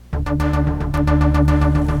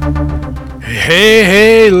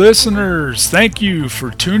Hey, listeners, thank you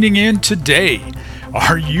for tuning in today.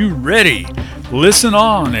 Are you ready? Listen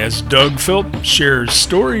on as Doug Philp shares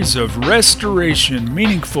stories of restoration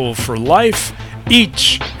meaningful for life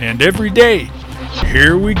each and every day.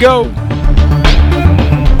 Here we go.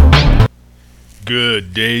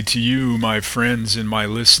 Good day to you, my friends and my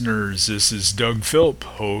listeners. This is Doug Philp,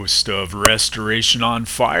 host of Restoration on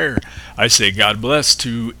Fire. I say God bless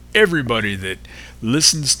to everybody that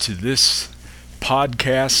listens to this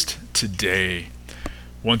podcast today.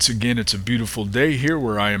 Once again, it's a beautiful day here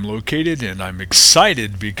where I am located, and I'm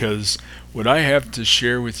excited because what I have to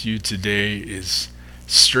share with you today is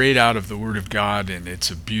straight out of the Word of God, and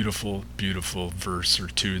it's a beautiful, beautiful verse or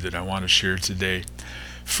two that I want to share today.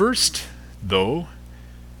 First, though,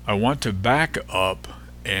 I want to back up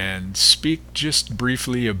and speak just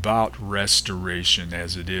briefly about restoration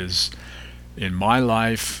as it is in my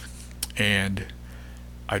life, and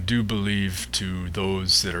I do believe to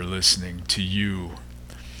those that are listening, to you.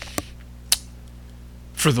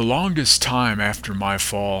 For the longest time after my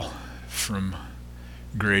fall from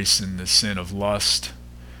grace and the sin of lust,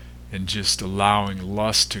 and just allowing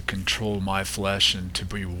lust to control my flesh and to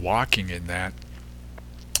be walking in that,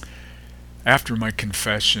 after my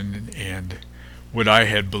confession and what I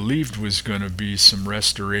had believed was going to be some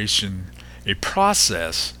restoration, a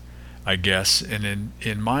process, I guess, and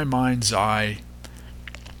in my mind's eye,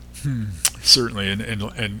 certainly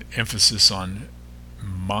an emphasis on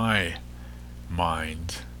my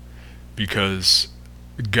mind, because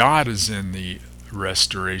God is in the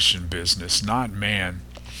restoration business, not man.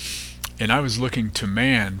 And I was looking to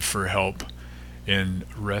man for help in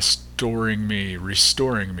restoring me,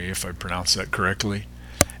 if I pronounce that correctly.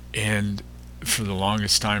 And for the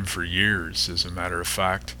longest time, for years, as a matter of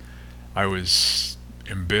fact, I was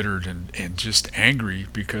embittered and just angry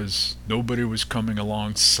because nobody was coming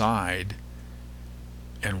alongside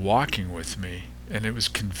and walking with me, and it was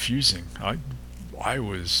confusing. I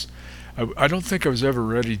don't think I was ever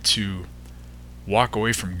ready to walk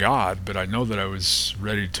away from God, but I know that I was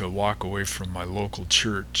ready to walk away from my local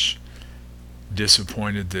church,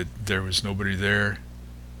 disappointed that there was nobody there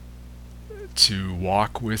to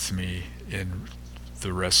walk with me in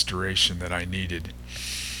the restoration that I needed.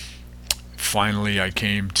 Finally, I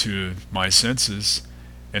came to my senses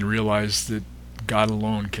and realized that God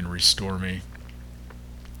alone can restore me,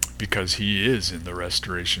 because He is in the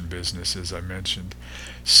restoration business, as I mentioned.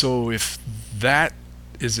 So if that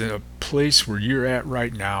is in a place where you're at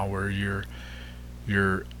right now, where you're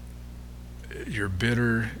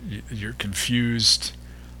bitter, you're confused,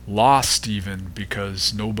 lost even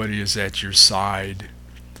because nobody is at your side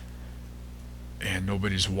and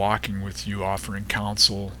nobody's walking with you, offering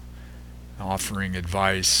counsel, offering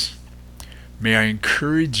advice, may I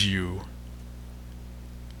encourage you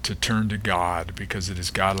to turn to God, because it is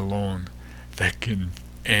God alone that can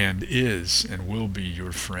and is and will be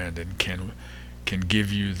your friend and can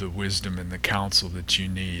give you the wisdom and the counsel that you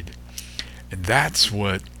need. And that's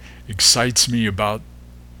what excites me about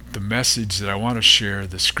the message that I want to share,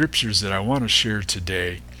 the scriptures that I want to share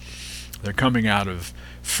today. They're coming out of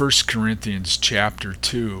 1 Corinthians chapter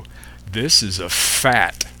 2. This is a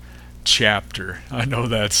fat chapter. I know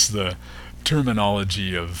that's the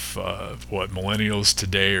terminology of what millennials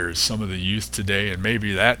today, or some of the youth today, and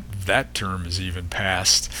maybe that term is even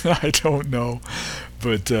past. I don't know.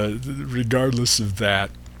 But regardless of that,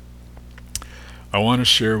 I want to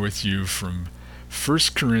share with you from 1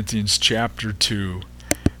 Corinthians chapter 2,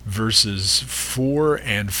 verses 4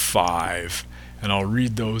 and 5, and I'll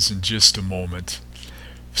read those in just a moment.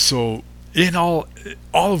 So in all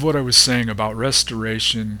of what I was saying about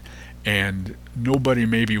restoration and nobody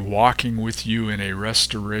may be walking with you in a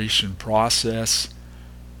restoration process,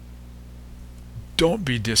 don't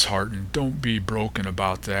be disheartened, don't be broken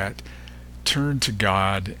about that. Turn to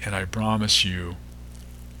God, and I promise you,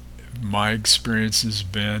 my experience has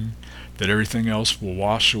been that everything else will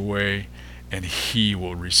wash away, and He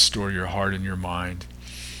will restore your heart and your mind.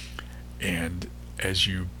 And as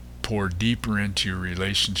you pour deeper into your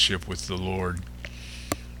relationship with the Lord,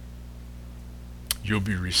 you'll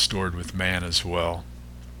be restored with man as well.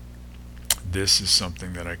 This is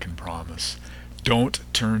something that I can promise. Don't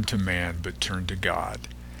turn to man, but turn to God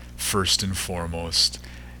first and foremost,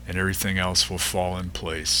 and everything else will fall in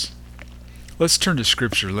place. Let's turn to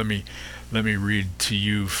Scripture. Let me read to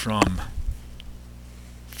you from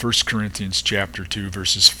 1 Corinthians chapter 2,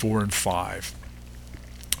 verses 4 and 5.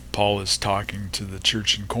 Paul is talking to the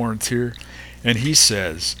church in Corinth here, and he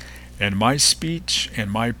says, "And my speech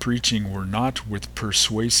and my preaching were not with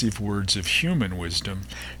persuasive words of human wisdom,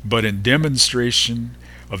 but in demonstration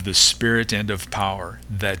of the Spirit and of power,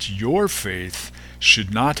 that your faith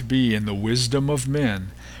should not be in the wisdom of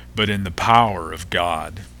men, but in the power of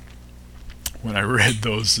God. When I read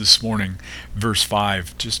those this morning, verse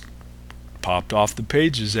 5 just popped off the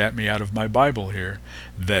pages at me out of my Bible here.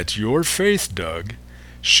 That your faith, Doug,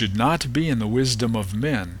 should not be in the wisdom of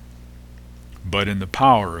men, but in the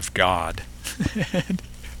power of God.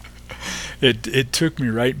 It took me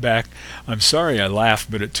right back. I'm sorry I laughed,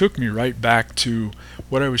 but it took me right back to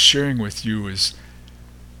what I was sharing with you is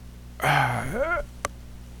how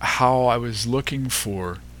I was looking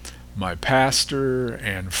for my pastor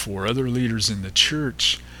and for other leaders in the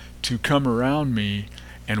church to come around me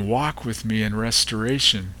and walk with me in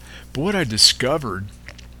restoration. But what I discovered,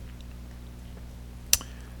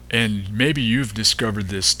 and maybe you've discovered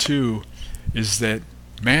this too, is that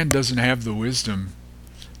man doesn't have the wisdom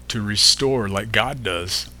to restore like God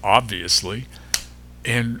does, obviously.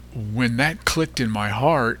 And when that clicked in my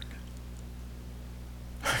heart,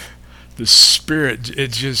 the Spirit,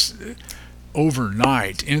 it just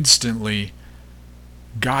overnight, instantly,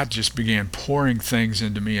 God just began pouring things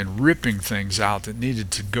into me and ripping things out that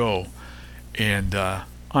needed to go. And I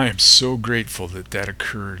am so grateful that that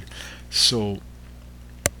occurred. So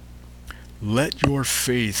let your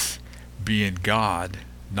faith be in God,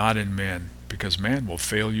 not in men, because man will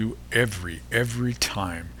fail you every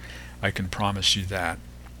time. I can promise you that.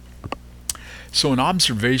 So in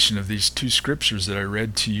observation of these two scriptures that I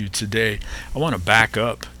read to you today, I want to back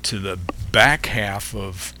up to the back half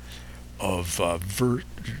of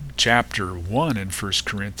chapter 1 in 1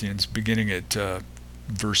 Corinthians, beginning at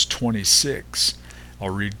verse 26. I'll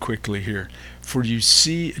read quickly here. For you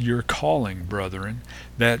see your calling, brethren,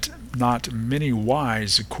 that not many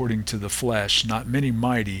wise according to the flesh, not many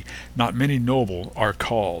mighty, not many noble are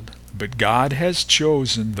called. But God has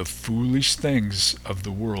chosen the foolish things of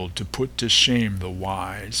the world to put to shame the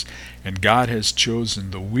wise, and God has chosen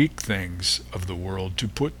the weak things of the world to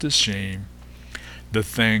put to shame the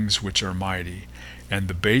things which are mighty, and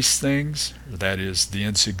the base things, that is, the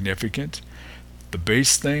insignificant, the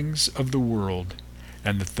base things of the world,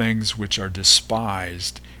 and the things which are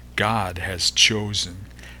despised, God has chosen,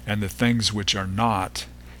 and the things which are not,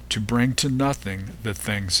 to bring to nothing the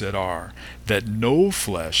things that are, that no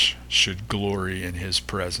flesh should glory in his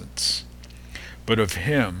presence. But of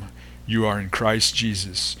him you are in Christ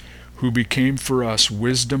Jesus, who became for us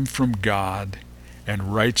wisdom from God,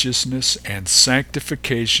 and righteousness, and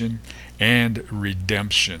sanctification, and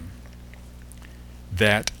redemption.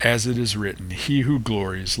 That, as it is written, he who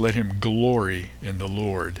glories, let him glory in the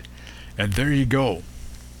Lord. And there you go.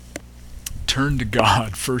 Turn to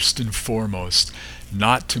God first and foremost,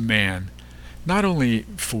 not to man. Not only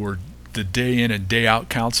for the day in and day out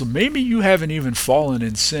counsel. Maybe you haven't even fallen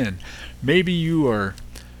in sin. Maybe you are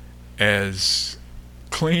as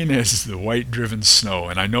clean as the white driven snow.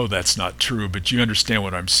 And I know that's not true, but you understand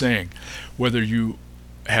what I'm saying. Whether you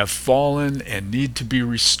have fallen and need to be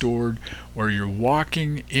restored, or you're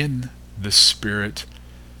walking in the Spirit,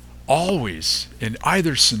 always, in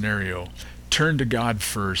either scenario, turn to God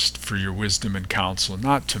first for your wisdom and counsel,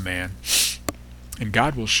 not to man. And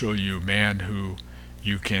God will show you a man who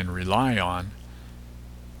you can rely on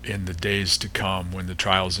in the days to come when the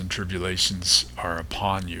trials and tribulations are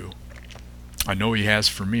upon you. I know he has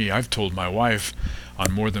for me. I've told my wife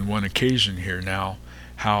on more than one occasion here now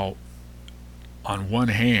how on one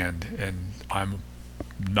hand, and I'm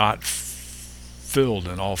not filled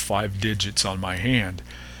in all 5 digits on my hand,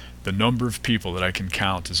 the number of people that I can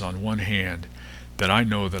count is on one hand that I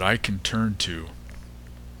know that I can turn to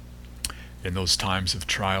in those times of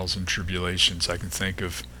trials and tribulations. I can think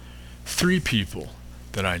of 3 people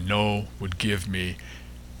that I know would give me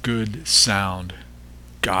good, sound,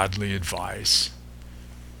 godly advice.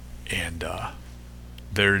 And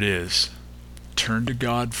there it is. Turn to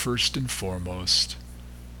God first and foremost,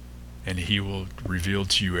 and he will reveal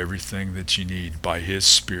to you everything that you need by his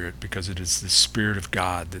Spirit, because it is the Spirit of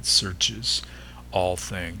God that searches all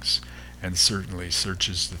things, and certainly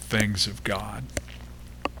searches the things of God.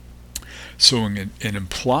 So in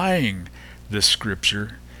applying this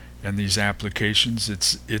scripture and these applications,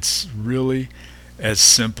 it's really as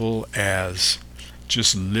simple as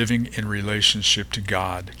just living in relationship to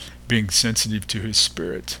God, being sensitive to his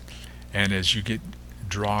Spirit. And as you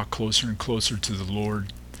draw closer and closer to the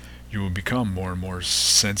Lord, you will become more and more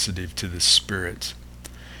sensitive to the Spirit.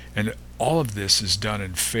 And all of this is done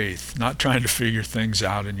in faith, not trying to figure things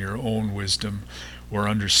out in your own wisdom or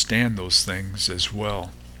understand those things as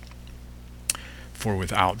well. For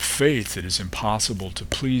without faith it is impossible to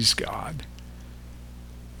please God.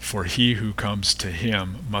 For he who comes to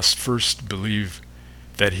him must first believe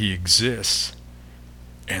that he exists,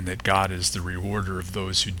 and that God is the rewarder of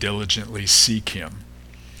those who diligently seek him.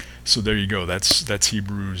 So there you go. That's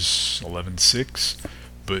Hebrews 11:6.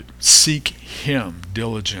 But seek him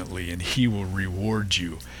diligently, and he will reward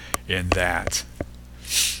you in that.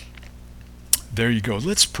 There you go.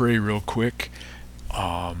 Let's pray real quick.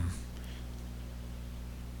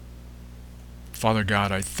 Father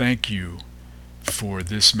God, I thank you for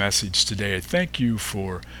this message today. I thank you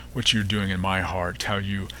for what you're doing in my heart, how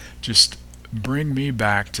you just bring me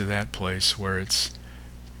back to that place where it's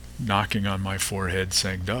knocking on my forehead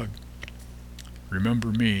saying, Doug, remember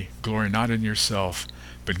me, glory not in yourself,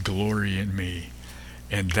 but glory in me.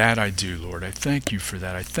 And that I do, Lord. I thank you for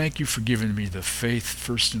that. I thank you for giving me the faith,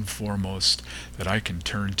 first and foremost, that I can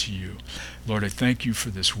turn to you. Lord, I thank you for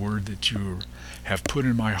this word that you have put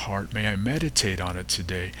in my heart. May I meditate on it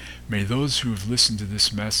today. May those who have listened to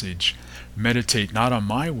this message meditate not on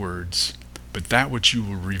my words, but that which you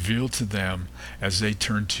will reveal to them as they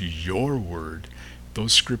turn to your word.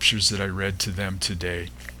 Those scriptures that I read to them today,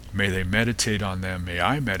 may they meditate on them. May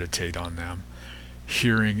I meditate on them,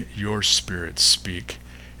 hearing your Spirit speak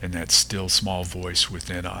in that still small voice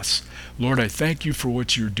within us. Lord, I thank you for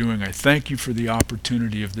what you're doing. I thank you for the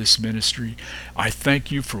opportunity of this ministry. I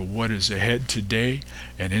thank you for what is ahead today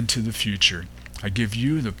and into the future. I give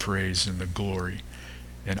you the praise and the glory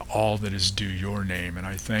and all that is due your name, and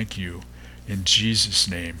I thank you in Jesus'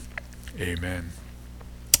 name. Amen.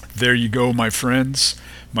 There you go, my friends,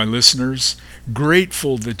 my listeners.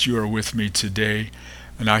 Grateful that you are with me today.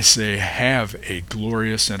 And I say, have a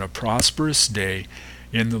glorious and a prosperous day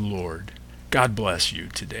in the Lord. God bless you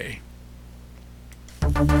today.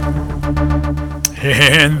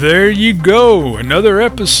 And there you go, another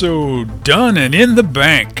episode done and in the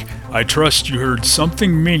bank. I trust you heard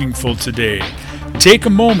something meaningful today. Take a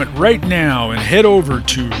moment right now and head over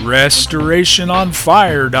to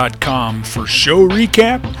restorationonfire.com for show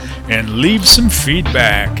recap and leave some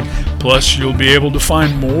feedback. Plus, you'll be able to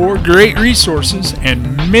find more great resources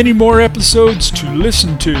and many more episodes to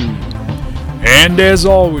listen to. And as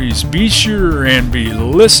always, be sure and be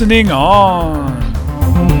listening on.